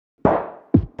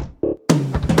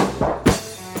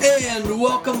and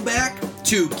welcome back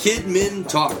to KidMin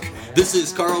Talk. This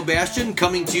is Carl Bastian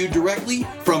coming to you directly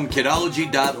from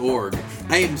Kidology.org.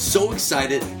 I am so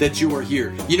excited that you are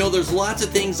here. You know, there's lots of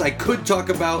things I could talk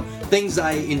about, things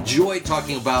I enjoy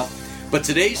talking about, but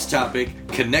today's topic,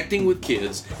 connecting with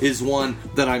kids, is one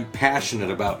that I'm passionate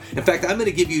about. In fact, I'm going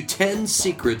to give you 10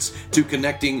 secrets to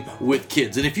connecting with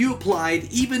kids. And if you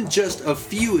applied even just a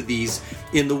few of these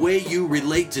in the way you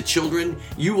relate to children,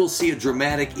 you will see a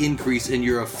dramatic increase in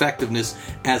your effectiveness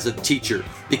as a teacher.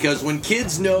 Because when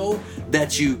kids know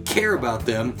that you care about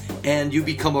them and you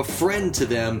become a friend to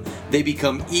them, they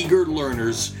become eager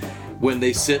learners when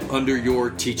they sit under your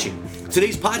teaching.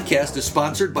 Today's podcast is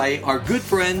sponsored by our good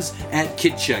friends at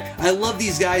KidCheck. I love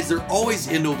these guys. They're always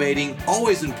innovating,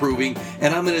 always improving,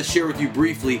 and I'm going to share with you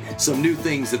briefly some new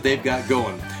things that they've got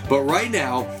going. But right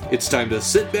now, it's time to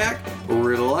sit back,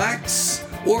 relax,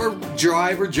 or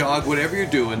drive or jog, whatever you're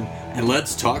doing, and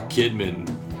let's talk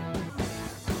KidMin.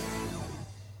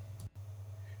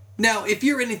 Now, if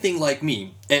you're anything like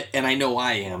me, and I know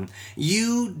I am,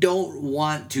 you don't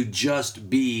want to just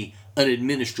be an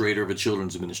administrator of a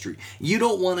children's ministry. You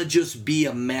don't want to just be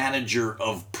a manager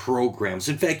of programs.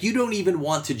 In fact, you don't even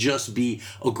want to just be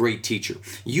a great teacher.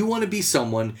 You want to be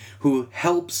someone who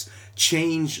helps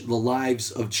change the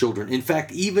lives of children. In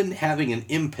fact, even having an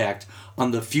impact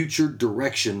on the future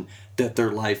direction that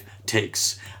their life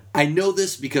takes. I know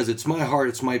this because it's my heart,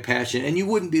 it's my passion, and you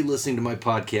wouldn't be listening to my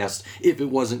podcast if it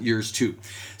wasn't yours too.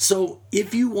 So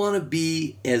if you want to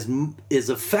be as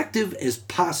effective as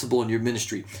possible in your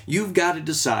ministry, you've got to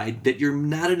decide that you're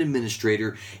not an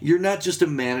administrator, you're not just a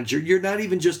manager, you're not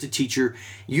even just a teacher,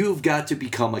 you've got to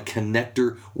become a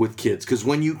connector with kids. Because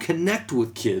when you connect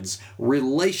with kids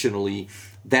relationally,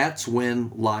 that's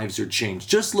when lives are changed.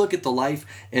 Just look at the life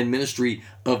and ministry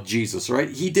of Jesus, right?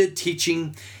 He did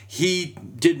teaching, he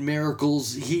did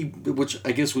miracles, which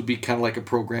I guess would be kind of like a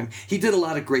program. He did a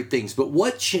lot of great things, but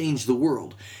what changed the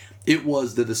world? It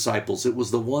was the disciples. It was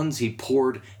the ones he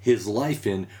poured his life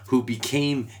in who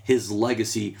became his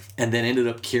legacy and then ended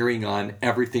up carrying on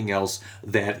everything else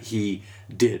that he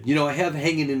did. You know, I have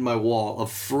hanging in my wall a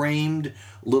framed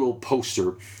little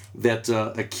poster that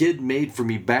a kid made for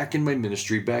me back in my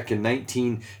ministry back in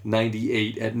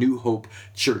 1998 at New Hope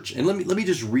Church. And let me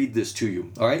just read this to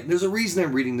you, all right? There's a reason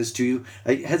I'm reading this to you.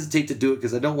 I hesitate to do it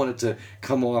because I don't want it to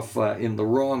come off in the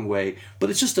wrong way, but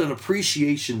it's just an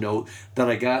appreciation note that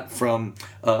I got from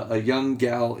a young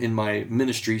gal in my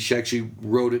ministry. She actually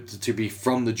wrote it to be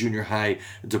from the junior high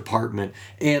department.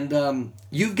 And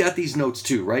you've got these notes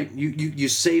too, right? You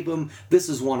save them. This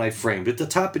is one I framed. At the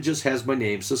top, it just has my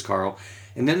name, says Carl.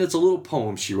 And then it's a little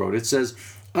poem she wrote. It says,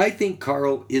 "I think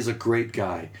Carl is a great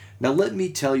guy. Now let me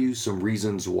tell you some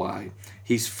reasons why.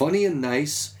 He's funny and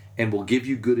nice and will give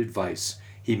you good advice.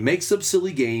 He makes up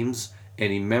silly games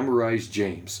and he memorized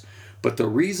James. But the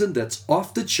reason that's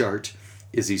off the chart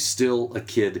is he's still a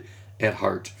kid at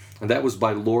heart." And that was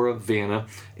by Laura Vanna,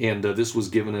 and this was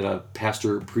given at a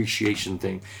pastor appreciation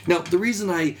thing. Now, the reason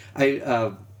I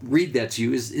read that to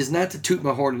you is not to toot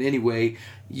my horn in any way.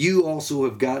 You also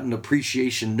have gotten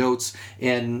appreciation notes,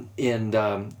 and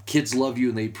kids love you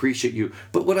and they appreciate you.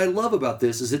 But what I love about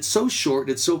this is it's so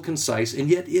short, it's so concise, and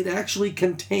yet it actually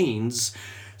contains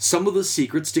some of the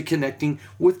secrets to connecting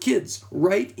with kids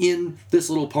right in this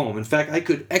little poem. In fact, I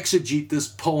could exegete this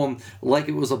poem like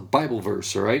it was a Bible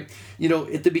verse, all right? You know,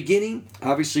 at the beginning,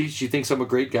 obviously, she thinks I'm a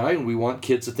great guy, and we want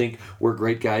kids to think we're a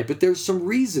great guy, but there's some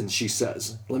reasons, she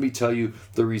says. Let me tell you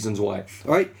the reasons why.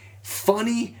 All right?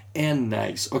 Funny and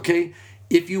nice, okay?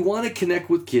 If you want to connect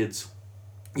with kids,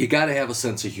 you got to have a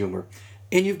sense of humor.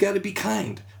 And you've got to be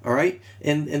kind, all right?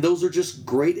 And those are just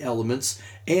great elements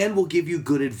and will give you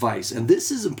good advice. And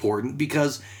this is important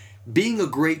because being a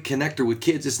great connector with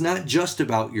kids is not just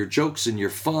about your jokes and your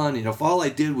fun. You know, if all I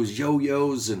did was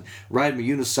yo-yos and ride my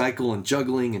unicycle and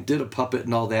juggling and did a puppet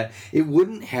and all that, it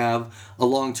wouldn't have a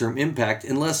long-term impact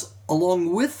unless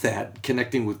along with that,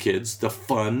 connecting with kids, the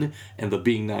fun and the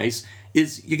being nice,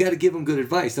 is you got to give them good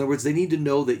advice. In other words, they need to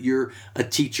know that you're a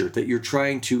teacher, that you're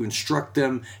trying to instruct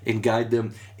them and guide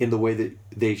them in the way that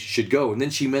they should go. And then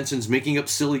she mentions making up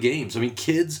silly games. I mean,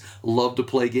 kids love to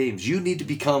play games. You need to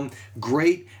become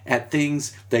great at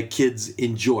things that kids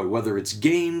enjoy, whether it's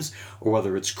games or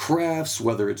whether it's crafts,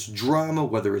 whether it's drama,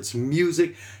 whether it's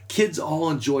music. Kids all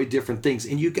enjoy different things,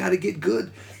 and you got to get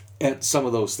good at some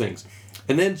of those things.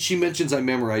 And then she mentions I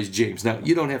memorized James. Now,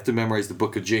 you don't have to memorize the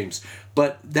book of James,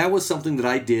 but that was something that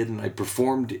I did, and I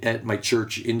performed at my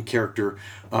church in character,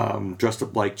 dressed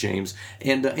up like James.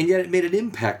 And yet it made an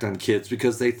impact on kids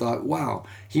because they thought, wow,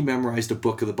 he memorized a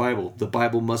book of the Bible. The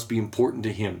Bible must be important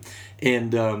to him.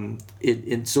 And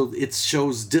so it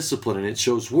shows discipline and it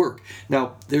shows work.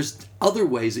 Now, there's other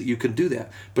ways that you can do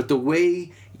that, but the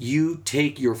way you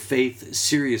take your faith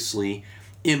seriously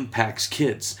impacts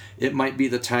kids. It might be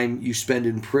the time you spend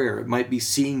in prayer. It might be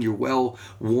seeing your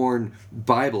well-worn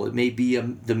Bible. It may be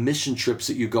the mission trips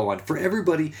that you go on. For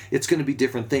everybody, it's going to be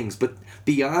different things. But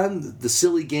beyond the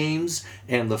silly games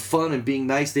and the fun and being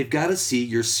nice, they've got to see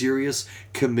your serious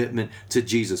commitment to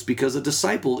Jesus. Because a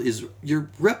disciple is, you're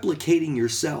replicating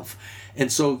yourself.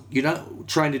 And so you're not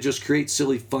trying to just create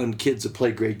silly, fun kids that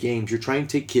play great games. You're trying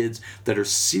to take kids that are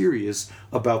serious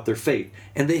about their faith.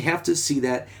 And they have to see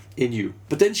that in you.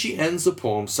 But then she ends the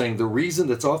poem saying the reason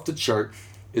that's off the chart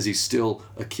is he's still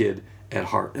a kid at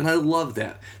heart. And I love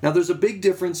that. Now, there's a big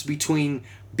difference between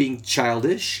being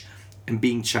childish and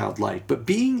being childlike. But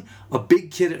being a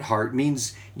big kid at heart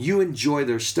means you enjoy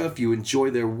their stuff, you enjoy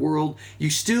their world, you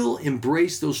still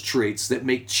embrace those traits that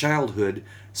make childhood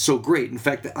so great. In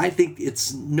fact, I think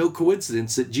it's no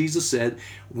coincidence that Jesus said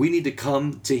we need to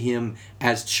come to him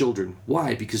as children.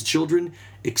 Why? Because children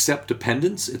accept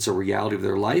dependence. It's a reality of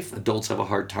their life. Adults have a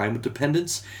hard time with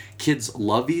dependence. Kids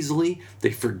love easily.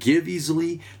 They forgive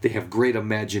easily. They have great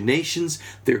imaginations.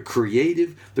 They're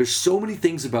creative. There's so many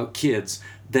things about kids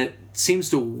that seems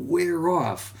to wear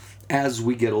off as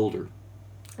we get older.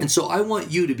 And so I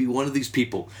want you to be one of these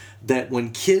people that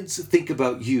when kids think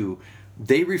about you,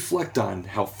 they reflect on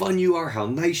how fun you are, how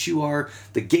nice you are,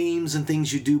 the games and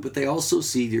things you do, but they also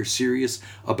see you're serious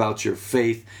about your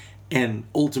faith, and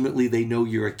ultimately they know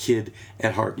you're a kid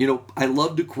at heart. You know, I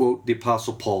love to quote the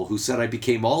Apostle Paul, who said, I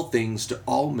became all things to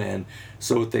all men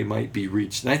so that they might be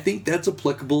reached. And I think that's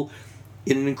applicable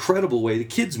in an incredible way to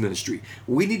kids ministry.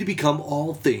 We need to become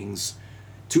all things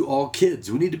to all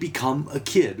kids. We need to become a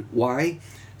kid. Why?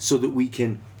 So that we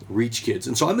can reach kids.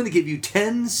 And so I'm going to give you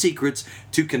 10 secrets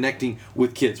to connecting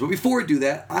with kids. But before I do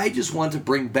that, I just want to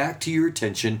bring back to your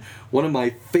attention one of my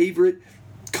favorite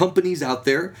companies out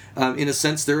there. In a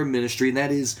sense, they're a ministry, and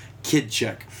that is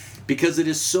KidCheck. Because it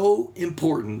is so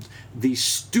important, the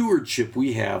stewardship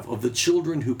we have of the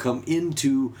children who come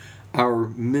into our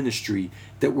ministry,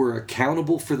 that we're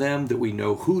accountable for them, that we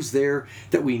know who's there,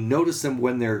 that we notice them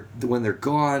when they're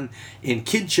gone. And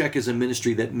KidCheck is a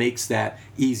ministry that makes that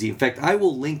easy. In fact, I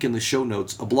will link in the show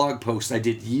notes a blog post I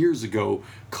did years ago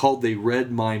called They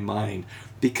Read My Mind,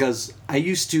 because I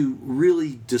used to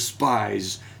really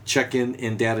despise check-in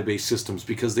and database systems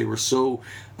because they were so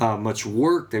much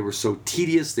work, they were so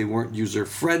tedious, they weren't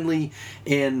user-friendly,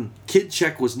 and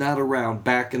KidCheck was not around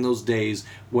back in those days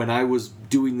when I was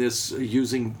doing this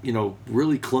using,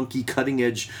 really clunky,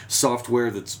 cutting-edge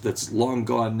software that's long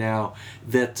gone now,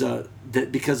 that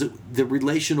because the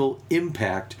relational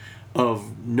impact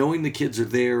of knowing the kids are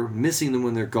there, missing them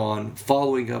when they're gone,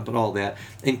 following up and all that.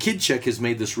 And KidCheck has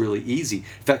made this really easy.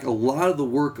 In fact, a lot of the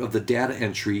work of the data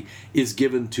entry is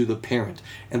given to the parent.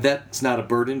 And that's not a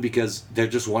burden because they're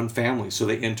just one family. So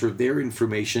they enter their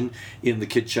information in the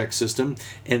KidCheck system,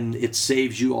 and it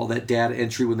saves you all that data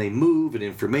entry when they move and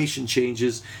information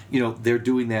changes. They're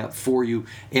doing that for you.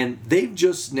 And they've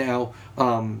just now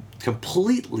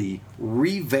completely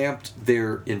revamped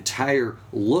their entire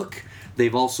look.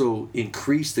 They've also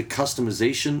increased the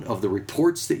customization of the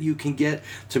reports that you can get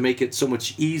to make it so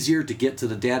much easier to get to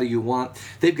the data you want.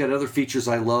 They've got other features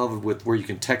I love with where you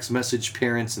can text message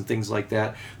parents and things like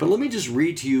that. But let me just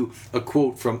read to you a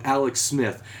quote from Alex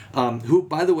Smith, who,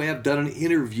 by the way, I've done an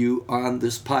interview on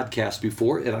this podcast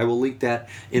before, and I will link that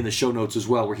in the show notes as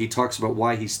well, where he talks about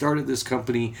why he started this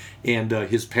company and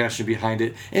his passion behind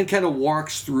it, and kind of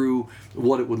walks through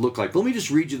what it would look like. But let me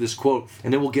just read you this quote,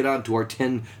 and then we'll get on to our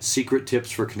 10 secret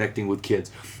tips for connecting with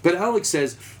kids. But Alex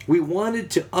says, we wanted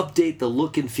to update the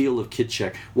look and feel of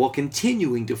KidCheck while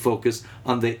continuing to focus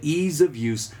on the ease of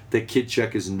use that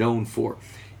KidCheck is known for.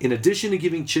 In addition to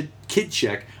giving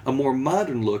KidCheck a more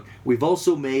modern look, we've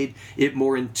also made it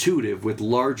more intuitive with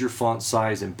larger font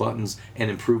size and buttons and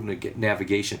improved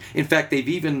navigation. In fact, they've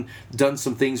even done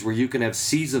some things where you can have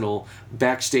seasonal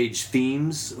backstage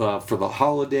themes for the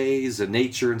holidays and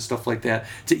nature and stuff like that,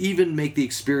 to even make the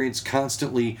experience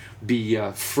constantly be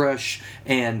fresh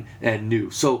and new.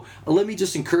 So let me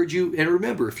just encourage you, and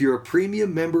remember, if you're a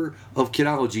premium member of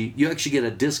Kidology, you actually get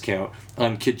a discount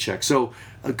on KidCheck. So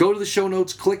go to the show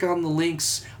notes, click on the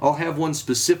links. I'll have one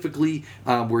specifically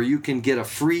where you can get a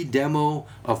free demo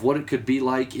of what it could be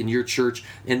like in your church.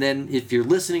 And then if you're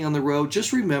listening on the road,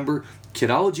 just remember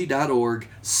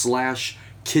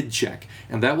kidology.org/KidCheck,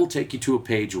 and that will take you to a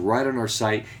page right on our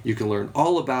site. You can learn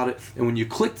all about it, and when you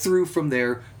click through from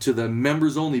there to the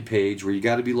members only page where you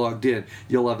got to be logged in,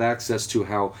 you'll have access to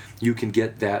how you can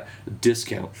get that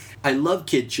discount. I love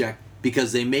KidCheck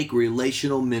because they make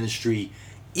relational ministry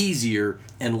easier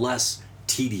and less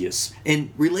tedious.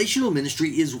 And relational ministry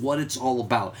is what it's all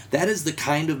about. That is the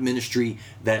kind of ministry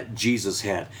that Jesus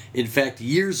had. In fact,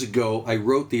 years ago, I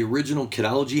wrote the original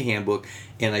Kidology handbook,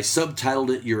 and I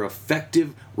subtitled it Your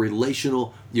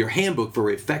Handbook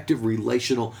for Effective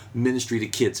Relational Ministry to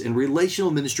Kids. And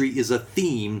relational ministry is a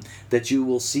theme that you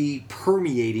will see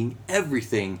permeating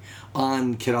everything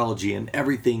on Kidology and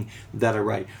everything that I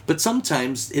write. But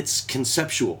sometimes it's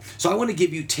conceptual. So I want to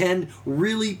give you 10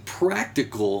 really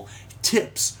practical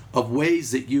tips of ways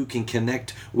that you can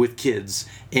connect with kids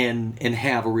and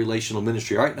have a relational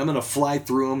ministry. All right, I'm going to fly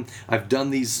through them. I've done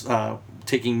these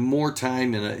taking more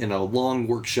time in a long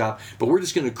workshop, but we're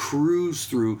just going to cruise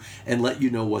through and let you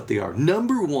know what they are.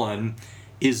 Number one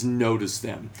is notice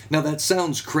them. Now that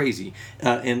sounds crazy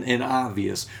and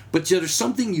obvious, but there's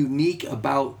something unique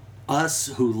about us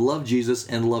who love Jesus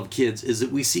and love kids is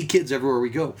that we see kids everywhere we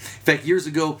go. In fact, years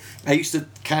ago, I used to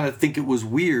kind of think it was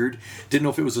weird, didn't know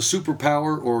if it was a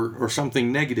superpower or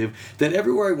something negative, that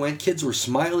everywhere I went, kids were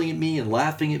smiling at me and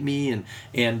laughing at me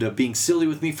and being silly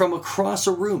with me from across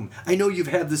a room. I know you've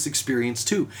had this experience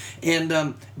too.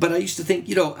 And but I used to think,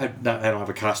 I don't have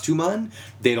a costume on.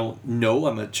 They don't know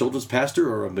I'm a children's pastor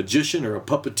or a magician or a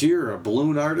puppeteer or a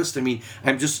balloon artist. I mean,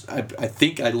 I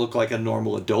think I look like a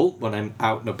normal adult when I'm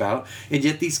out and about. And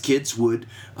yet these kids would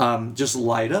just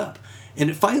light up.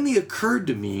 And it finally occurred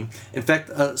to me, in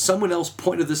fact, someone else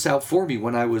pointed this out for me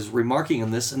when I was remarking on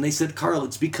this, and they said, Carl,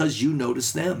 it's because you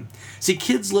notice them. See,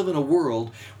 kids live in a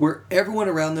world where everyone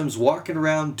around them is walking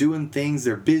around doing things,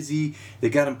 they're busy, they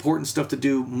got important stuff to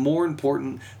do, more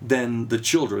important than the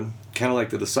children, kind of like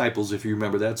the disciples, if you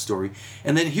remember that story.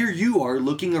 And then here you are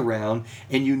looking around,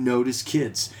 and you notice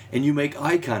kids, and you make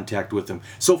eye contact with them.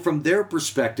 So from their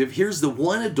perspective, here's the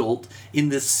one adult in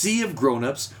the sea of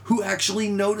grown-ups who actually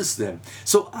notice them.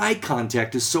 So eye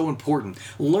contact is so important.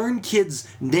 Learn kids'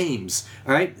 names,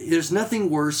 all right? There's nothing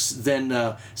worse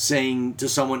than saying to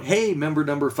someone, hey, member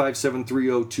number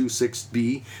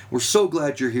 573026B, we're so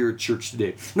glad you're here at church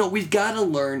today. No, we've got to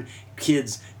learn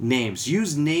kids' names.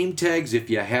 Use name tags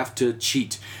if you have to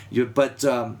cheat. But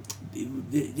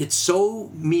it's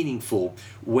so meaningful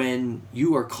when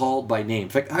you are called by name. In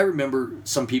fact, I remember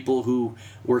some people who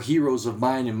were heroes of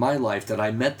mine in my life that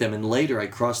I met them and later I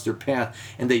crossed their path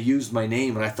and they used my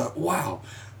name and I thought, wow,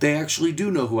 they actually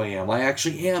do know who I am. I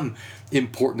actually am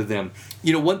important to them.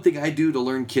 One thing I do to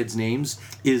learn kids' names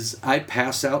is I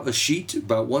pass out a sheet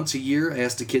about once a year. I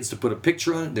ask the kids to put a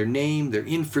picture on it, their name, their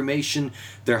information,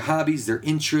 their hobbies, their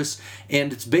interests,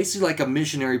 and it's basically like a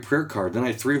missionary prayer card. Then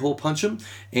I 3-hole punch them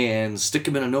and stick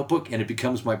them in a notebook, and it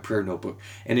becomes my prayer notebook.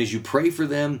 And as you pray for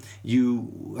them,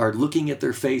 you are looking at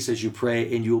their face as you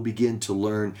pray, and you'll begin to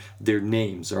learn their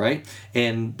names, all right?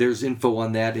 And there's info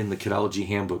on that in the Kidology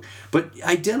handbook. But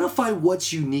identify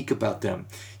what's unique about them.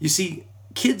 You see,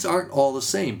 kids aren't all the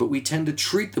same, but we tend to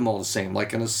treat them all the same,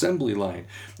 like an assembly line.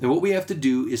 And what we have to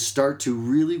do is start to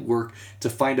really work to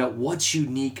find out what's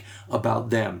unique about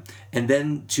them, and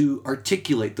then to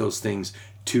articulate those things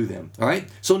to them, all right?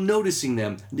 So noticing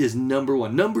them is number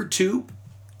one. Number two,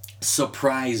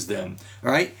 surprise them,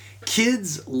 all right?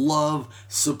 Kids love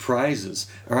surprises,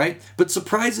 all right? But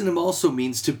surprising them also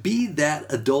means to be that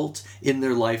adult in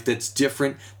their life that's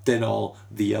different than all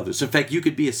the others. In fact, you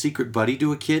could be a secret buddy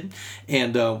to a kid,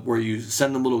 and where you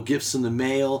send them little gifts in the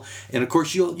mail, and of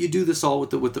course you do this all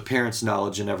with the parents'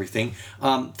 knowledge and everything.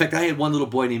 In fact, I had one little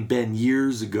boy named Ben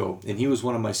years ago, and he was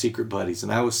one of my secret buddies,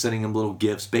 and I was sending him little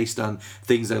gifts based on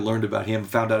things I learned about him.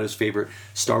 Found out his favorite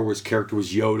Star Wars character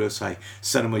was Yoda, so I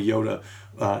sent him a Yoda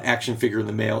action figure in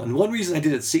the mail. And one reason I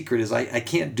did it secret is I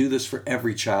can't do this for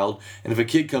every child. And if a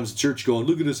kid comes to church going,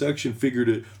 look at this action figure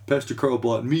that Pastor Carl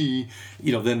bought me,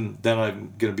 then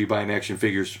I'm going to be buying action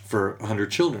figures for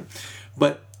 100 children.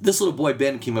 But this little boy,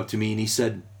 Ben, came up to me and he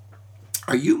said,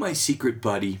 are you my secret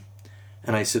buddy?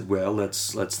 And I said, well,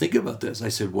 let's think about this. I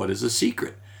said, what is a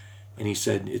secret? And he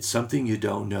said, it's something you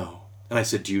don't know. And I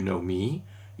said, do you know me?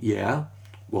 Yeah.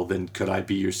 Well, then could I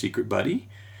be your secret buddy?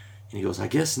 And he goes, I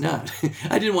guess not.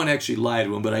 I didn't want to actually lie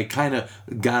to him, but I kind of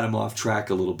got him off track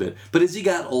a little bit. But as he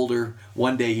got older,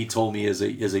 one day he told me as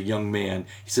a young man,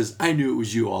 he says, I knew it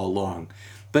was you all along.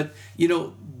 But,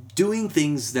 doing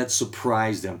things that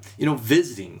surprise them,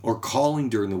 visiting or calling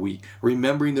during the week,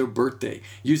 remembering their birthday,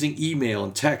 using email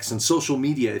and text and social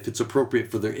media if it's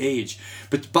appropriate for their age.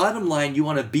 But bottom line, you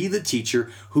want to be the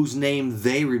teacher whose name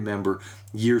they remember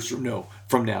years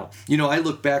from now. I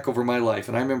look back over my life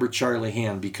and I remember Charlie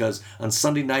Hand because on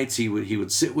Sunday nights he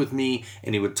would sit with me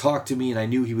and he would talk to me, and I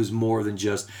knew he was more than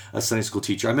just a Sunday school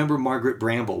teacher. I remember Margaret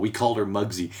Bramble. We called her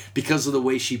Muggsy because of the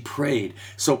way she prayed,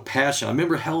 so passionate. I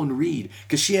remember Helen Reed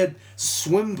because she had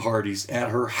swim parties at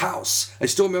her house. I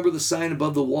still remember the sign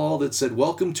above the wall that said,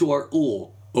 "Welcome to our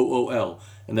OOL," OOL,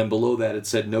 and then below that it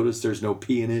said, "Notice there's no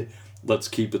P in it. Let's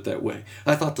keep it that way."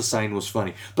 I thought the sign was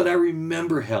funny, but I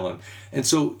remember Helen. And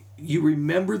so you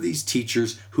remember these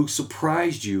teachers who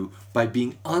surprised you by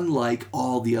being unlike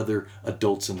all the other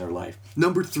adults in their life.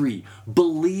 Number 3,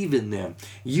 believe in them.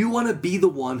 You want to be the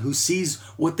one who sees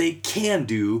what they can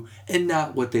do and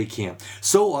not what they can't.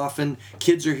 So often,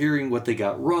 kids are hearing what they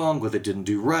got wrong, what they didn't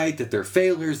do right, that they're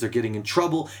failures, they're getting in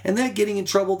trouble. And that getting in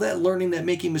trouble, that learning, that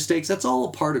making mistakes, that's all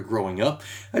a part of growing up.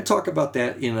 I talk about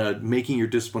that in a Making Your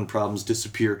Discipline Problems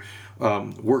Disappear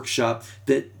workshop,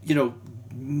 that,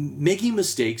 making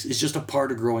mistakes is just a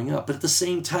part of growing up. But at the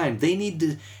same time, they need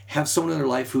to have someone in their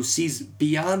life who sees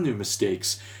beyond their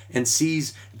mistakes and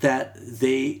sees that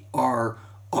they are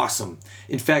awesome.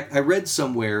 In fact, I read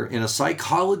somewhere in a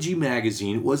psychology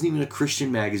magazine, it wasn't even a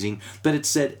Christian magazine, but it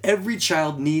said every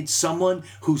child needs someone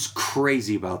who's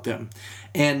crazy about them,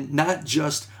 and not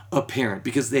just a parent,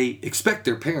 because they expect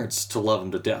their parents to love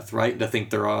them to death, right? And to think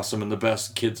they're awesome and the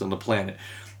best kids on the planet.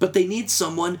 But they need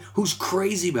someone who's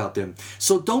crazy about them.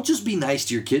 So don't just be nice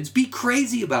to your kids. Be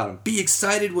crazy about them. Be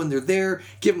excited when they're there.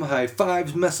 Give them high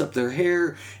fives. Mess up their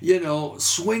hair.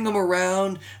 Swing them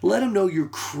around. Let them know you're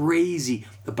crazy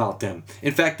about them.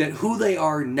 In fact, that who they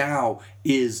are now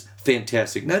is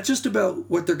fantastic. Not just about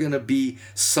what they're going to be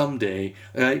someday.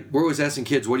 Right? We're always asking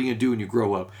kids, what are you going to do when you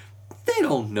grow up? They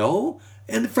don't know.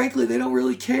 And frankly, they don't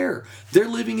really care. They're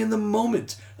living in the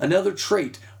moment. Another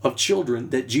trait of children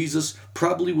that Jesus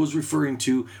probably was referring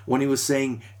to when he was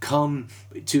saying, come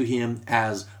to him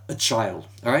as a child.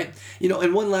 All right?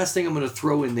 And one last thing I'm going to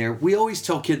throw in there. We always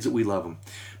tell kids that we love them.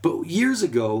 But years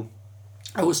ago,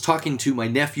 I was talking to my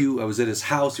nephew. I was at his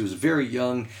house. He was very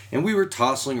young, and we were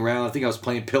tossing around. I think I was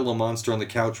playing Pillow Monster on the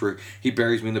couch where he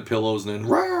buries me in the pillows, and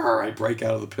then rawr, I break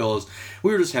out of the pillows.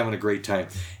 We were just having a great time.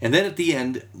 And then at the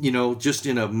end, just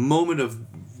in a moment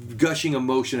of gushing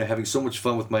emotion and having so much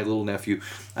fun with my little nephew,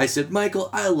 I said, "Michael,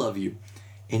 I love you."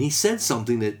 And he said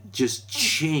something that just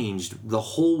changed the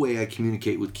whole way I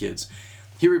communicate with kids.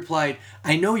 He replied,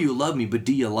 "I know you love me, but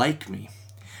do you like me?"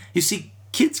 You see,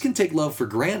 kids can take love for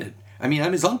granted. I mean,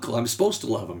 I'm his uncle. I'm supposed to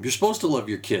love him. You're supposed to love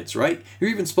your kids, right? You're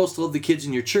even supposed to love the kids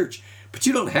in your church. But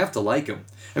you don't have to like them.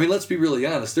 I mean, let's be really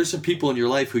honest. There's some people in your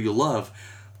life who you love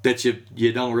that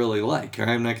you don't really like.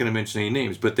 I'm not going to mention any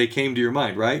names, but they came to your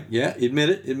mind, right? Yeah,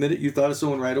 admit it. Admit it. You thought of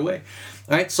someone right away.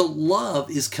 All right, so love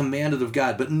is commanded of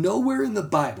God. But nowhere in the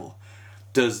Bible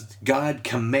does God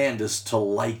command us to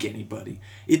like anybody.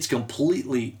 It's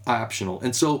completely optional.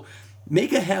 And so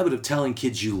make a habit of telling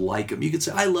kids you like them. You can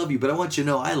say, "I love you, but I want you to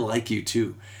know I like you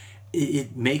too."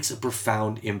 It makes a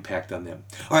profound impact on them.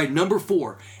 All right, number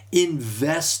 4,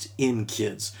 invest in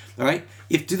kids. All right,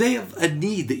 do they have a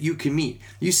need that you can meet?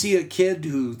 You see a kid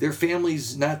who their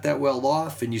family's not that well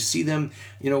off, and you see them,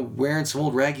 wearing some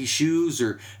old raggy shoes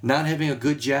or not having a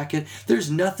good jacket.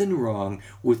 There's nothing wrong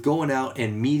with going out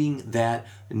and meeting that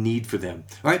need for them.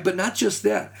 All right, but not just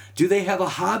that. Do they have a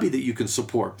hobby that you can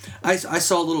support? I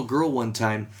saw a little girl one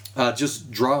time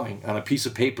just drawing on a piece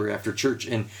of paper after church,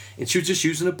 and she was just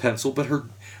using a pencil, but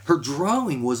her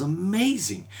drawing was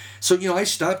amazing. So, I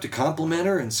stopped to compliment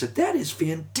her and said, "That is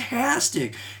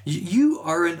fantastic. You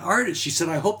are an artist." She said,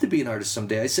 "I hope to be an artist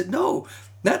someday." I said, "No,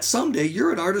 not someday.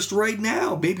 You're an artist right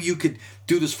now. Maybe you could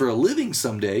do this for a living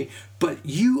someday, but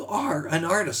you are an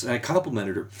artist." And I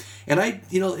complimented her. And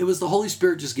it was the Holy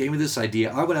Spirit just gave me this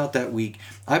idea. I went out that week.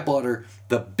 I bought her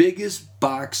the biggest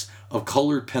box of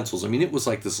colored pencils. I mean, it was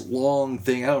like this long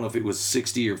thing. I don't know if it was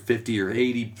 60 or 50 or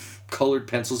 80 colored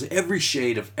pencils, every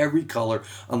shade of every color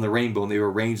on the rainbow, and they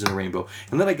were arranged in a rainbow.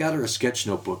 And then I got her a sketch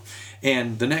notebook.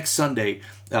 And the next Sunday,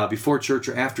 before church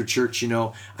or after church,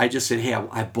 I just said, "Hey,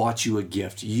 I bought you a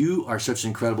gift. You are such an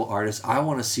incredible artist. I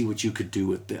want to see what you could do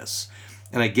with this."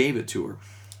 And I gave it to her.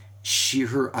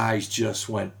 Her eyes just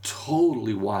went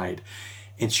totally wide.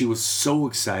 And she was so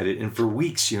excited. And for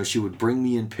weeks, she would bring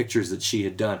me in pictures that she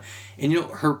had done. And,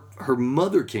 her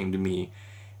mother came to me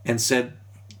and said,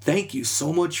 "Thank you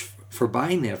so much for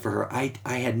buying that for her. I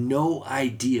had no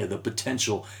idea the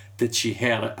potential that she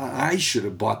had. I should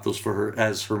have bought those for her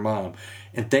as her mom.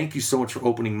 And thank you so much for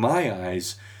opening my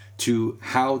eyes to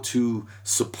how to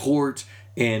support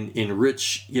and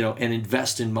enrich, and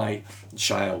invest in my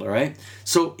child, all right?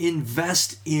 So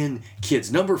invest in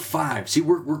kids. Number 5, see,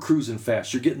 we're cruising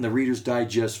fast. You're getting the Reader's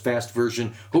Digest fast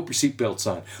version. Hope your seatbelt's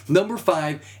on. Number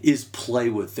 5 is play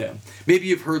with them. Maybe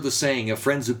you've heard the saying,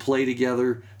 friends who play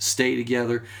together stay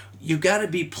together. You got to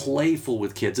be playful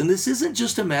with kids. And this isn't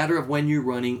just a matter of when you're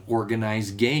running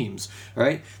organized games,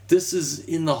 right? This is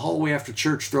in the hallway after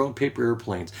church throwing paper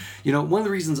airplanes. One of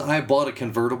the reasons I bought a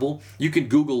convertible, you can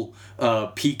Google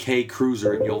PK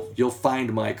Cruiser and you'll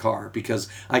find my car, because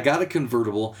I got a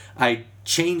convertible. I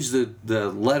changed the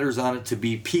letters on it to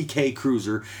be PK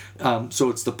Cruiser, so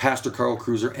it's the Pastor Carl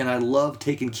Cruiser, and I love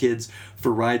taking kids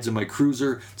for rides in my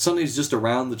Cruiser, sometimes just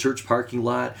around the church parking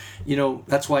lot.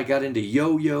 That's why I got into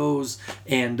yo-yos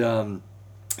and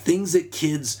things that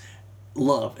kids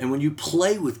love. And when you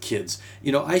play with kids,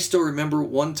 I still remember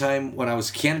one time when I was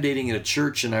candidating in a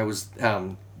church and I was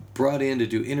brought in to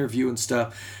do interview and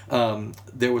stuff.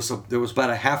 There was about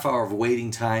a half hour of waiting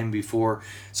time before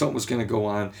something was going to go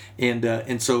on,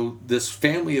 and so this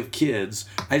family of kids,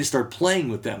 I just started playing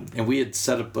with them, and we had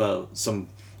set up a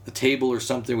table or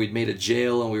something. We'd made a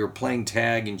jail and we were playing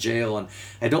tag in jail, and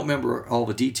I don't remember all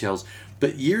the details.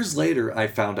 But years later, I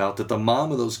found out that the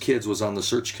mom of those kids was on the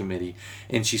search committee,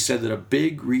 and she said that a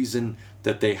big reason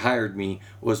that they hired me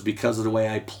was because of the way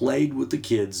I played with the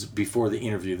kids before the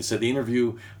interview. They said the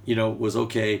interview, was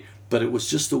okay, but it was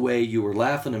just the way you were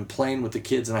laughing and playing with the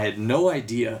kids, and I had no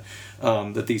idea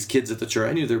that these kids at the church,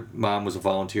 I knew their mom was a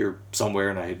volunteer somewhere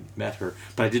and I had met her,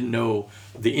 but I didn't know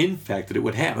the impact that it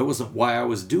would have. It wasn't why I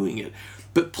was doing it.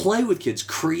 But play with kids,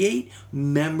 create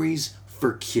memories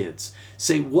for kids.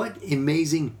 Say, what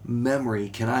amazing memory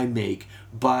can I make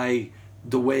by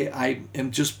the way I am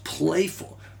just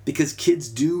playful? Because kids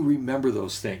do remember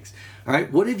those things. All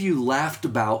right, what have you laughed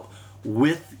about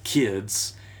with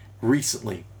kids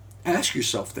recently? Ask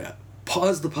yourself that.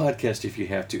 Pause the podcast if you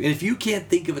have to. And if you can't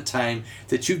think of a time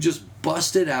that you've just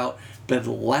busted out, been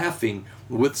laughing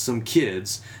with some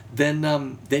kids,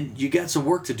 then you got some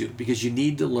work to do, because you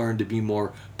need to learn to be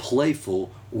more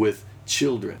playful with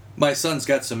children. My son's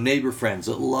got some neighbor friends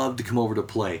that love to come over to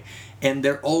play, and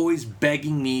they're always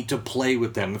begging me to play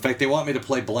with them. In fact, they want me to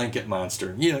play Blanket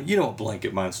Monster. You know what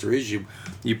Blanket Monster is. You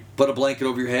put a blanket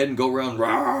over your head and go around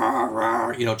rah,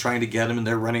 rah, trying to get them, and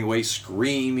they're running away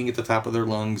screaming at the top of their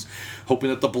lungs, hoping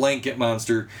that the Blanket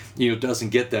Monster doesn't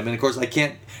get them. And of course, I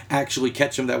can't actually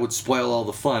catch them. That would spoil all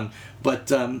the fun.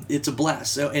 But it's a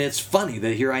blast. So, and it's funny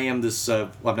that here I am, this,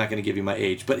 I'm not going to give you my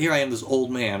age, but here I am, this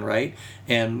old man, right?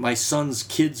 And my son's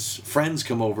kids' friends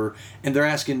come over, and they're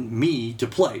asking me to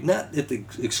play. Not at the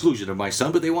exclusion of my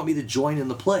son, but they want me to join in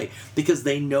the play, because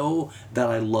they know that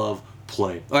I love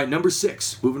play. All right, number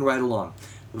 6, moving right along.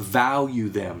 Value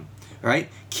them. All right?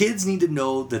 Kids need to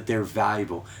know that they're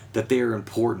valuable, that they are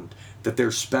important, that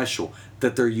they're special,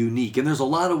 that they're unique. And there's a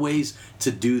lot of ways to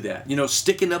do that.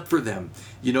 Sticking up for them.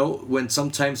 When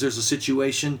sometimes there's a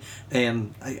situation,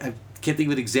 and I can't think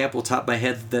of an example top of my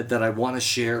head that I want to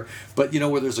share, but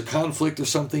where there's a conflict or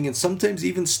something, and sometimes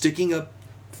even sticking up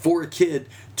for a kid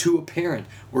to a parent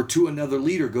or to another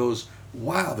leader goes,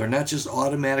 wow, they're not just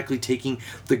automatically taking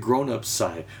the grown-up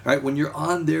side. All right? When you're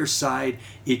on their side,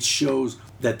 it shows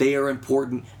that they are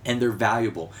important and they're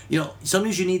valuable.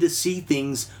 Sometimes you need to see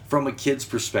things from a kid's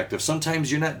perspective.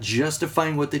 Sometimes you're not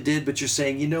justifying what they did, but you're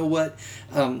saying, you know what,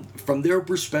 from their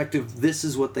perspective, this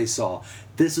is what they saw.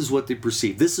 This is what they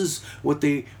perceived. This is what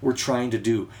they were trying to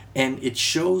do. And it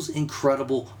shows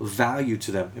incredible value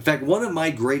to them. In fact, one of my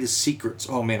greatest secrets,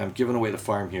 oh man, I'm giving away the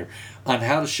farm here, on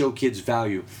how to show kids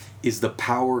value is the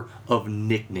power of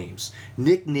nicknames.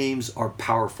 Nicknames are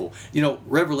powerful.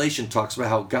 Revelation talks about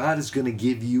how God is going to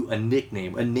give you a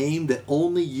nickname, a name that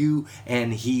only you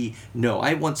and He know.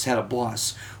 I once had a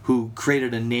boss who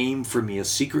created a name for me, a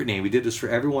secret name. He did this for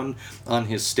everyone on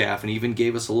his staff, and even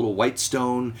gave us a little white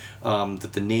stone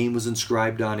that the name was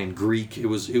inscribed on in Greek. It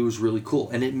was really cool,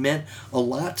 and it meant a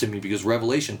lot to me, because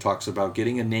Revelation talks about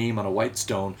getting a name on a white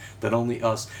stone that only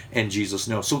us and Jesus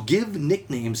know. So give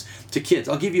nicknames to kids.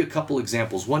 I'll give you a couple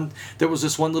examples. There was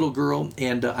this one little girl,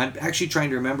 and I'm actually trying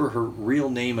to remember her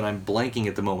real name, and I'm blanking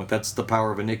at the moment. That's the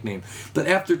power of a nickname. But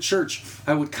after church,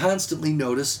 I would constantly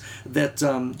notice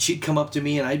that she'd come up to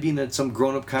me, and I'd be in some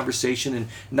grown-up conversation and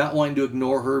not wanting to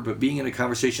ignore her, but being in a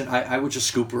conversation, I would just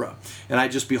scoop her up, and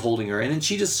I'd just be holding her. And then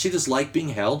she just liked being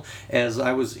held as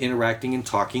I was interacting and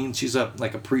talking, and she's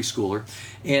like a preschooler.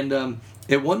 And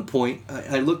at one point,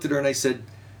 I looked at her and I said,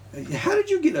 "How did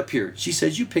you get up here?" She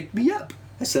says, "You picked me up."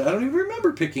 I said, "I don't even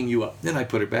remember picking you up." Then I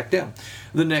put her back down.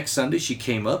 The next Sunday, she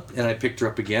came up, and I picked her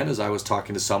up again as I was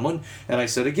talking to someone, and I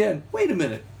said again, "Wait a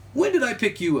minute. when did I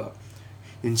pick you up?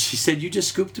 And she said, you just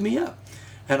scooped me up.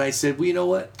 And I said, well, you know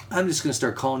what? I'm just going to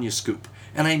start calling you Scoop.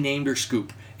 And I named her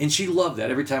Scoop. And she loved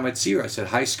that. Every time I'd see her, I said,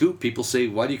 hi, Scoop. People say,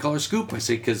 why do you call her Scoop? I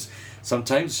say, because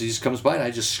sometimes she just comes by and I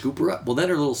just scoop her up. Well, then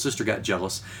her little sister got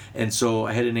jealous. And so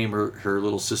I had to name her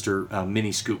little sister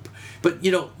Mini Scoop. But,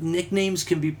 you know, nicknames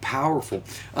can be powerful.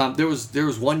 There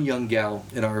was one young gal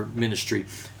in our ministry,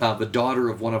 the daughter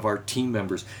of one of our team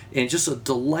members, and just a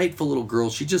delightful little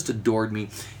girl. She just adored me.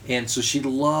 And so she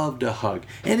loved a hug.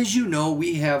 And as you know,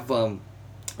 we have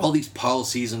all these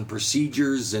policies and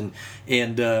procedures and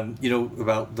you know,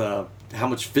 about how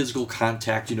much physical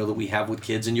contact, you know, that we have with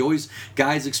kids. And you always,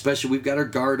 guys especially, we've got our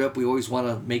guard up. We always want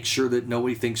to make sure that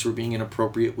nobody thinks we're being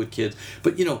inappropriate with kids.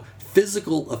 But, you know,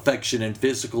 physical affection and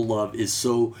physical love is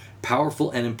so powerful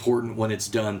and important when it's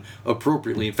done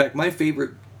appropriately. In fact, my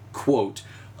favorite quote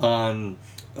on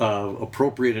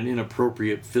appropriate and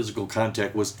inappropriate physical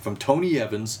contact was from Tony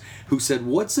Evans, who said,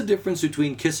 what's the difference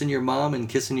between kissing your mom and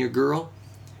kissing your girl?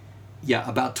 Yeah,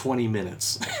 about 20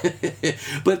 minutes.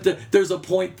 But there's a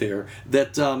point there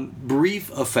that brief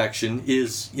affection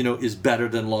is better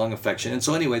than long affection. And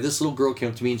so anyway, this little girl came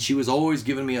up to me and she was always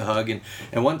giving me a hug.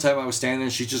 And one time I was standing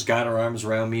and she just got her arms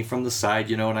around me from the side,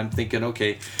 you know, and I'm thinking,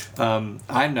 okay, I'm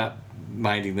not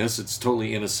minding this. It's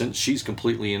totally innocent. She's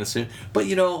completely innocent. But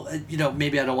you know,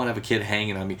 maybe I don't want to have a kid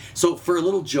hanging on me. So for a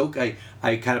little joke, I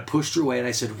kind of pushed her away and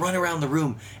I said, run around the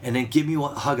room and then give me a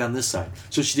hug on this side.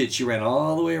 So she did. She ran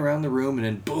all the way around the room and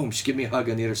then boom, she gave me a hug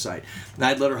on the other side. And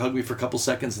I'd let her hug me for a couple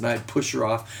seconds and I'd push her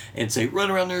off and say, run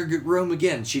around the room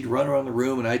again. She'd run around the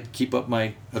room and I'd keep up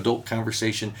my adult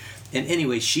conversation. And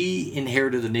anyway, she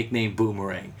inherited the nickname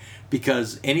Boomerang.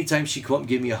 Because anytime she'd come up and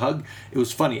give me a hug, it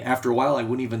was funny. After a while, I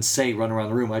wouldn't even say run around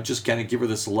the room. I'd just kind of give her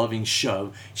this loving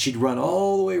shove. She'd run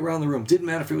all the way around the room. Didn't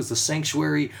matter if it was the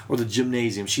sanctuary or the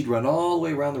gymnasium. She'd run all the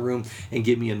way around the room and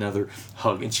give me another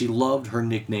hug. And she loved her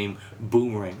nickname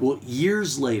Boomerang. Well,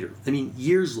 years later,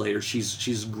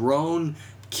 she's a grown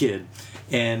kid.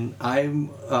 And I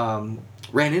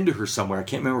ran into her somewhere. I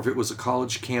can't remember if it was a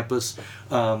college campus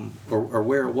or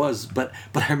where it was. But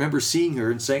I remember seeing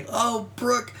her and saying, oh,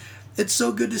 Brooke, it's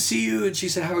so good to see you. And she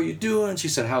said, how are you doing? She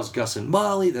said, how's Gus and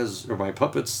Molly? Those are my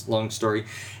puppets, long story.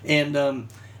 And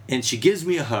she gives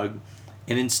me a hug.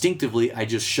 And instinctively, I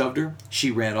just shoved her.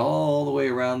 She ran all the way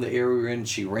around the area we were in.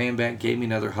 She ran back, gave me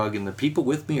another hug. And the people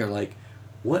with me are like,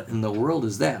 what in the world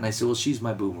is that? And I said, well, she's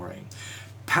my Boomerang.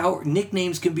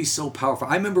 Nicknames can be so powerful.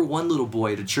 I remember one little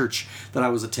boy at a church that I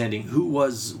was attending who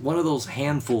was one of those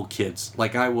handful kids,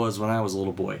 like I was when I was a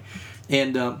little boy.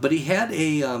 And but he had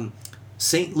a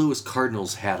St. Louis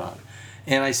Cardinals hat on.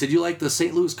 And I said, you like the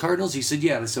St. Louis Cardinals? He said,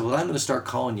 yeah. And I said, well, I'm going to start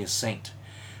calling you Saint.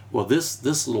 Well,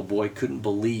 this little boy couldn't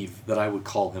believe that I would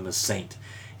call him a saint.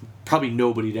 Probably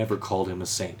nobody had ever called him a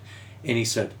saint. And he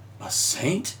said, a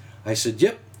saint? I said,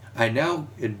 yep, I now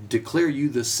declare you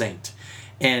the saint.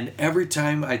 And every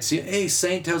time I'd see, hey,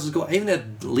 Saint, how's it going? I even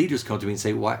had leaders come to me and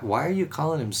say, why are you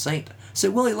calling him Saint? I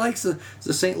said, well, he likes the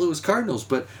St. Louis Cardinals,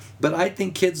 but I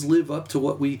think kids live up to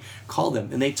what we call them.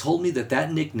 And they told me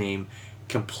that nickname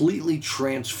completely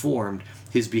transformed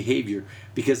his behavior,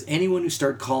 because anyone who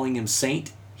started calling him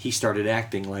Saint, he started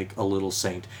acting like a little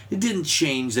saint. It didn't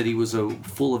change that he was a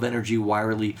full of energy,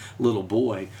 wiry little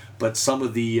boy, but some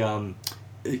of the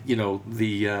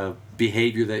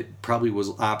behavior that probably was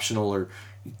optional or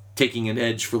taking an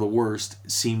edge for the worst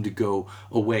seemed to go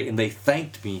away. And they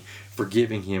thanked me for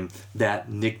giving him that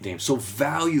nickname. So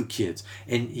value kids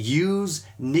and use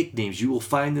nicknames. You will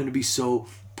find them to be so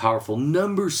powerful.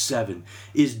 Number 7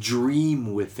 is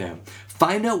dream with them.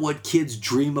 Find out what kids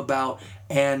dream about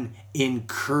and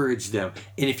encourage them.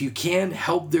 And if you can,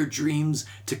 help their dreams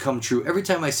to come true. Every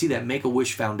time I see that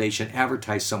Make-A-Wish Foundation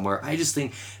advertised somewhere, I just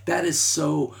think that is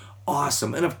so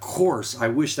awesome. And of course, I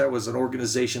wish that was an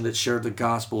organization that shared the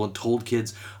gospel and told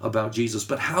kids about Jesus.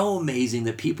 But how amazing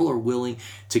that people are willing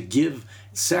to give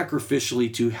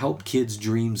sacrificially to help kids'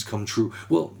 dreams come true.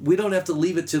 Well, we don't have to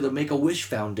leave it to the Make-A-Wish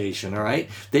Foundation, all right?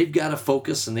 They've got a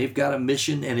focus and they've got a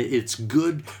mission, and it's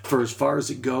good for as far as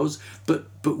it goes. But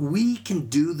we can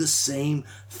do the same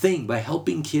thing by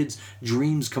helping kids'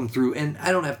 dreams come through. And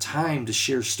I don't have time to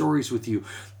share stories with you,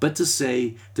 but to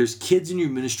say there's kids in your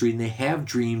ministry and they have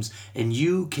dreams, and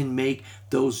you can make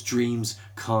those dreams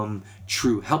come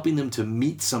true. Helping them to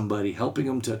meet somebody, helping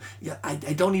them to, I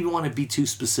don't even want to be too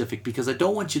specific, because I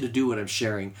don't want you to do what I'm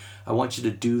sharing. I want you to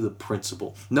do the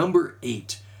principle. Number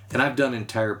 8, and I've done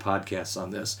entire podcasts on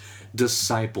this,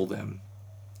 disciple them.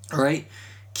 All right?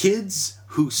 Kids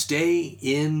who stay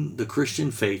in the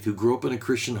Christian faith, who grew up in a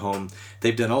Christian home.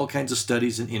 They've done all kinds of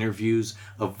studies and interviews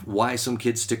of why some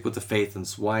kids stick with the faith and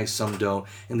why some don't.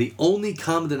 And the only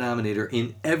common denominator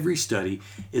in every study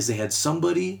is they had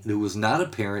somebody who was not a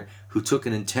parent who took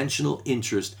an intentional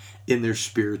interest in their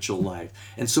spiritual life.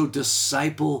 And so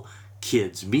disciple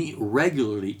kids, meet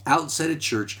regularly outside of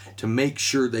church to make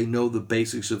sure they know the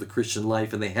basics of the Christian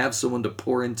life, and they have someone to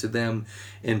pour into them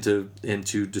and to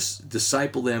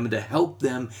disciple them and to help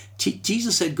them.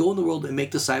 Jesus said, go in the world and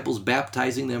make disciples,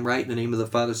 baptizing them, right, in the name of the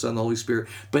Father, Son, and the Holy Spirit.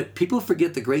 But people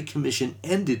forget the Great Commission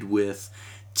ended with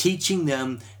teaching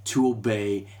them to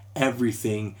obey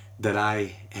everything that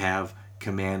I have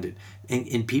commanded.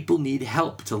 And people need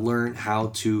help to learn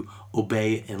how to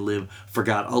obey and live for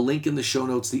God. I'll link in the show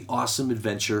notes The Awesome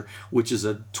Adventure, which is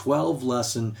a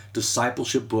 12-lesson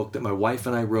discipleship book that my wife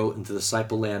and I wrote and the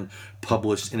Disciple Land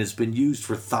published, and it's been used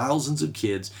for thousands of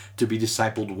kids to be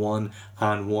discipled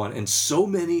one-on-one. And so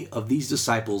many of these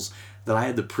disciples that I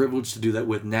had the privilege to do that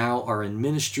with now are in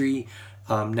ministry,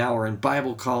 now are in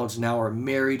Bible college, now are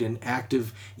married and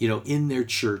active, in their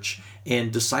church.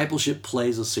 And discipleship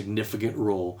plays a significant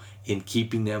role in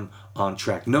keeping them on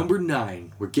track. Number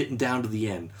 9, we're getting down to the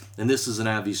end, and this is an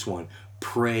obvious one.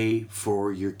 Pray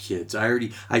for your kids.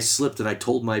 I slipped and I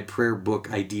told my prayer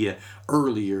book idea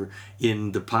earlier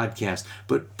in the podcast,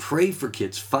 but pray for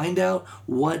kids. Find out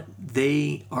what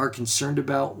they are concerned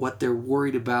about, what they're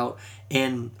worried about,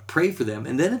 and pray for them.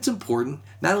 And then it's important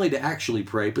not only to actually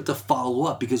pray, but to follow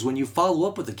up, because when you follow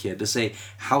up with a kid to say,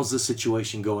 how's the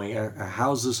situation going, or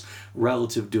how's this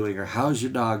relative doing, or how's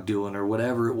your dog doing, or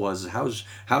whatever it was, how's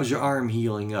your arm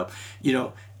healing up,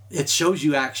 it shows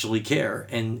you actually care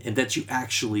and that you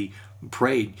actually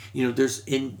prayed.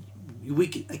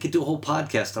 I could do a whole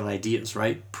podcast on ideas,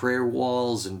 right? Prayer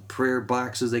walls and prayer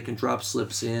boxes they can drop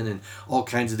slips in and all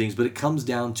kinds of things. But it comes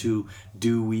down to,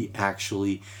 do we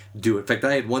actually do it? In fact,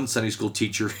 I had one Sunday school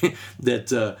teacher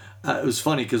that it was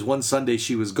funny because one Sunday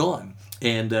she was gone.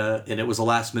 And it was a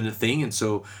last minute thing, and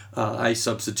so I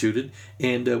substituted.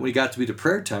 And when we got to be to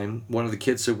prayer time, one of the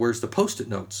kids said, "Where's the Post-it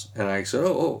notes?" And I said,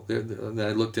 "Oh." And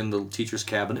I looked in the teacher's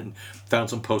cabinet and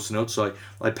found some Post-it notes. So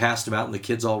I passed them out, and the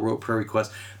kids all wrote prayer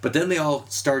requests. But then they all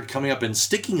started coming up and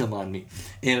sticking them on me.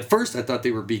 And at first I thought they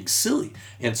were being silly.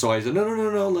 And so I said, no,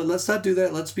 let's not do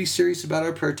that. Let's be serious about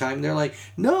our prayer time. And they're like,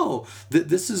 no,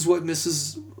 this is what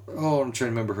Mrs. Oh, I'm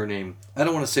trying to remember her name. I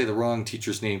don't want to say the wrong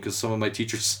teacher's name because some of my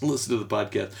teachers listen to the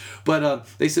podcast. But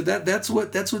they said that's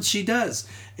what she does.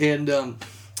 And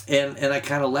I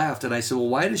kind of laughed and I said, well,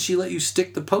 why does she let you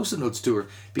stick the Post-it notes to her?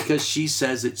 Because she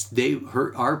says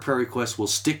our prayer requests will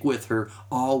stick with her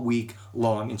all week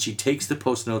long, and she takes the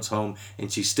Post-it notes home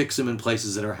and she sticks them in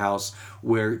places in her house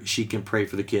where she can pray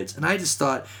for the kids. And I just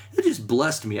thought, it just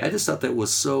blessed me. I just thought that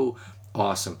was so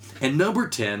awesome. And number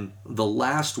 10, the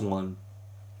last one,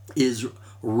 is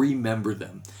remember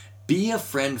them. Be a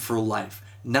friend for life,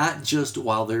 not just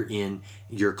while they're in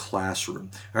your classroom.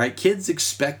 All right, kids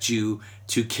expect you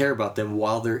to care about them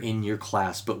while they're in your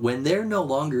class, but when they're no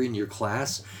longer in your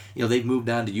class, they've moved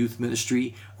on to youth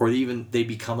ministry or even they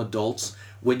become adults,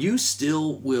 when you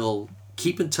still will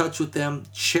keep in touch with them,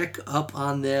 check up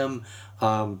on them,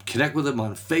 connect with them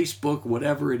on Facebook,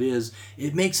 whatever it is,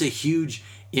 it makes a huge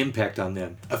impact on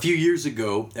them. A few years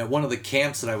ago, at one of the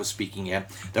camps that I was speaking at,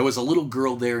 there was a little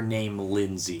girl there named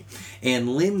Lindsay.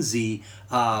 And Lindsay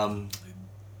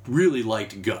really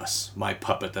liked Gus, my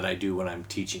puppet that I do when I'm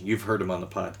teaching. You've heard him on the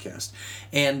podcast.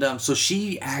 And so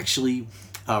she actually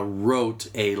wrote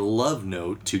a love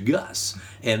note to Gus.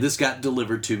 And this got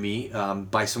delivered to me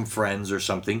by some friends or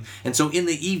something. And so in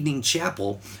the evening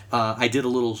chapel, I did a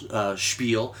little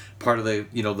spiel, part of the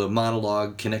the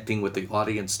monologue connecting with the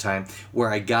audience time, where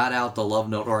I got out the love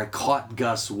note, or I caught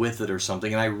Gus with it or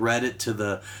something, and I read it to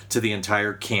the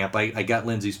entire camp. I got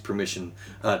Lindsay's permission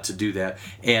to do that.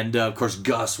 And of course,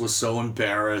 Gus was so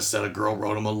embarrassed that a girl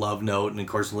wrote him a love note, and of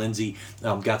course, Lindsay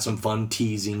got some fun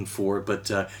teasing for it,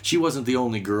 but she wasn't the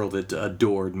only girl that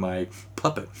adored my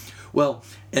puppet. Well,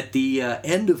 at the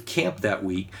end of camp that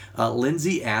week,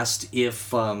 Lindsay asked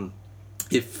if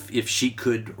she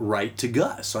could write to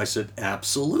Gus. So I said,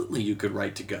 absolutely, you could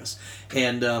write to Gus.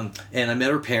 And I met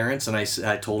her parents, and I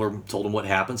told them what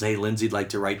happens. Hey, Lindsay'd like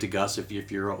to write to Gus if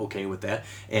you're okay with that.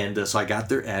 And so I got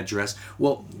their address.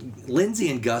 Well, Lindsay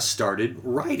and Gus started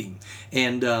writing,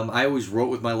 and I always wrote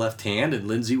with my left hand, and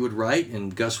Lindsay would write,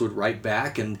 and Gus would write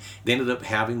back, and they ended up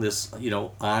having this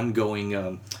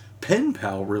ongoing pen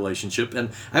pal relationship,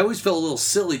 and I always felt a little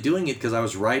silly doing it because I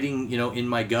was writing, in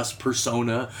my Gus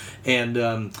persona,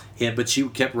 but she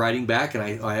kept writing back, and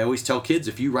I always tell kids,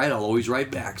 if you write, I'll always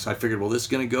write back. So I figured, well, this is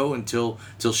going to go until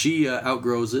she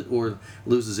outgrows it or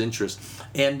loses interest.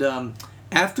 And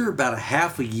after about a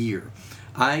half a year,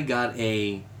 I got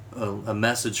a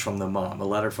message from the mom, a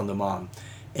letter from the mom,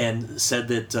 and said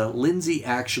that Lindsay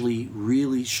actually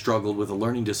really struggled with a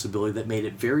learning disability that made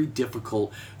it very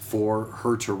difficult for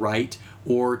her to write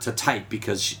or to type,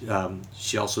 because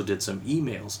she also did some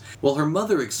emails. Well, her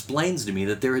mother explains to me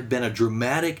that there had been a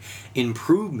dramatic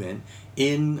improvement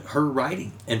in her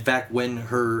writing. In fact, when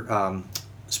her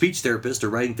speech therapist or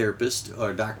writing therapist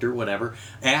or doctor, whatever,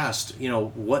 asked,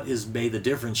 what has made the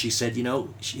difference, she said,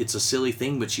 it's a silly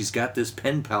thing, but she's got this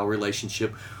pen pal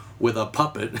relationship with a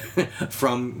puppet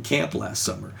from camp last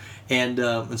summer. And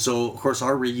so, of course,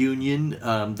 our reunion,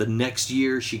 the next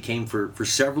year, she came for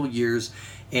several years.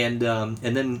 And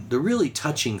then the really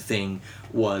touching thing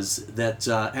was that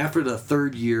after the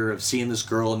third year of seeing this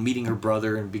girl and meeting her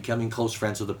brother and becoming close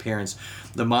friends with the parents,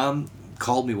 the mom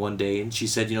called me one day and she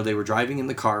said, they were driving in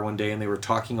the car one day and they were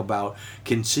talking about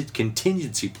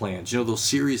contingency plans, those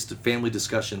serious family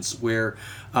discussions where,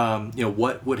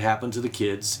 what would happen to the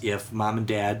kids if mom and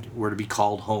dad were to be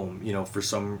called home, for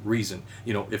some reason,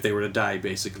 if they were to die,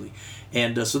 basically.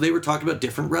 And so they were talking about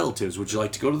different relatives. Would you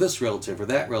like to go to this relative or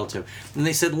that relative? And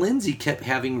they said Lindsay kept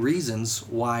having reasons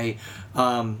why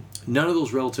none of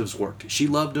those relatives worked. She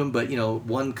loved them, but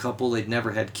one couple, they'd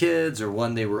never had kids, or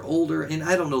one, they were older, and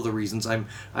I don't know the reasons.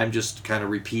 I'm just kind of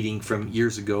repeating from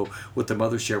years ago what the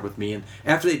mother shared with me. And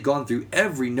after they'd gone through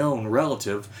every known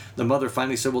relative, the mother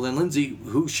finally said, well then, Lindsay,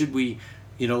 who should we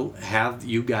have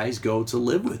you guys go to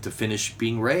live with to finish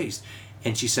being raised?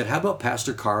 And she said, how about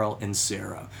Pastor Carl and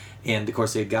Sarah? And of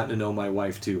course, they had gotten to know my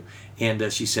wife too.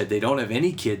 And she said they don't have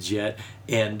any kids yet,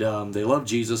 and they love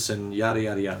Jesus, and yada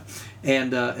yada yada.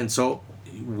 And so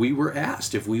we were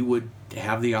asked if we would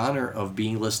have the honor of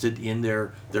being listed in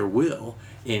their will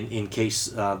in case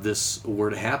this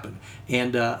were to happen.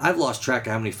 And I've lost track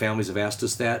of how many families have asked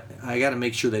us that. I got to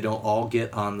make sure they don't all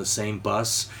get on the same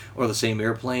bus or the same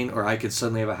airplane, or I could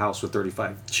suddenly have a house with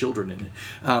 35 children in it.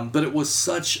 But it was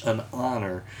such an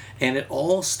honor, and it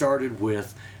all started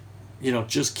with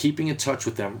just keeping in touch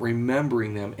with them,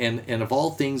 remembering them, and of all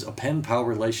things, a pen pal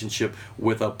relationship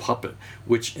with a puppet,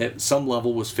 which at some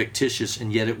level was fictitious,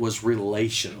 and yet it was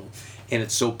relational, and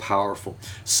it's so powerful.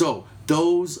 So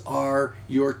those are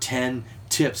your 10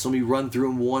 tips. Let me run through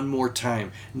them one more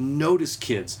time. Notice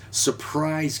kids,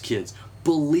 surprise kids,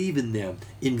 believe in them,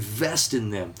 invest in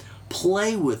them,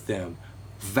 play with them,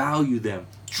 value them,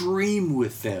 dream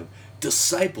with them,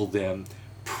 disciple them,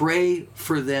 pray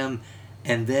for them,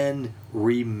 and then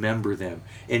remember them.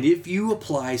 And if you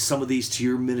apply some of these to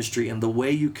your ministry and the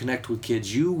way you connect with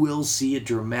kids, you will see a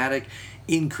dramatic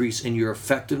increase in your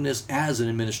effectiveness as an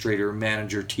administrator,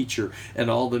 manager, teacher, and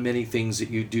all the many things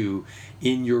that you do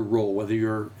in your role, whether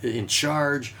you're in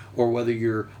charge or whether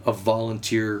you're a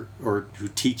volunteer or who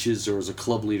teaches or is a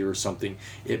club leader or something.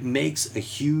 It makes a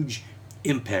huge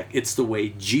impact. It's the way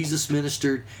Jesus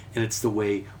ministered, and it's the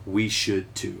way we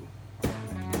should too.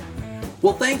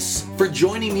 Well, thanks for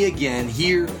joining me again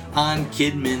here on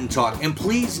KidMin Talk. And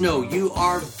please know you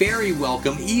are very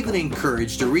welcome, even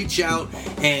encouraged, to reach out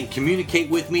and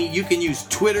communicate with me. You can use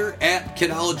Twitter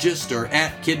 @Kidologist or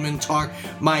 @KidMinTalk.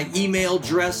 My email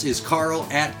address is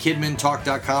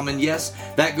carl@kidmintalk.com. And yes,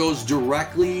 that goes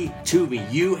directly to me.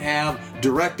 You have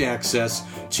direct access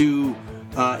to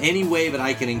any way that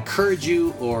I can encourage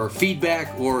you or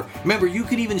feedback, or remember, you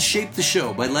can even shape the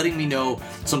show by letting me know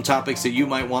some topics that you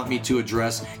might want me to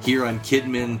address here on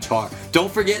KidMin Talk.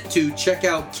 Don't forget to check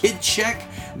out KidCheck,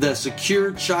 the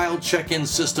secure child check-in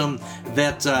system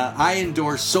that I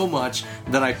endorse so much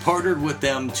that I partnered with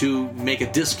them to make a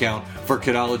discount for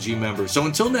Kidology members. So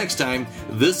until next time,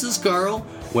 this is Carl,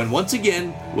 when once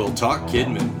again, we'll talk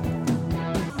KidMin.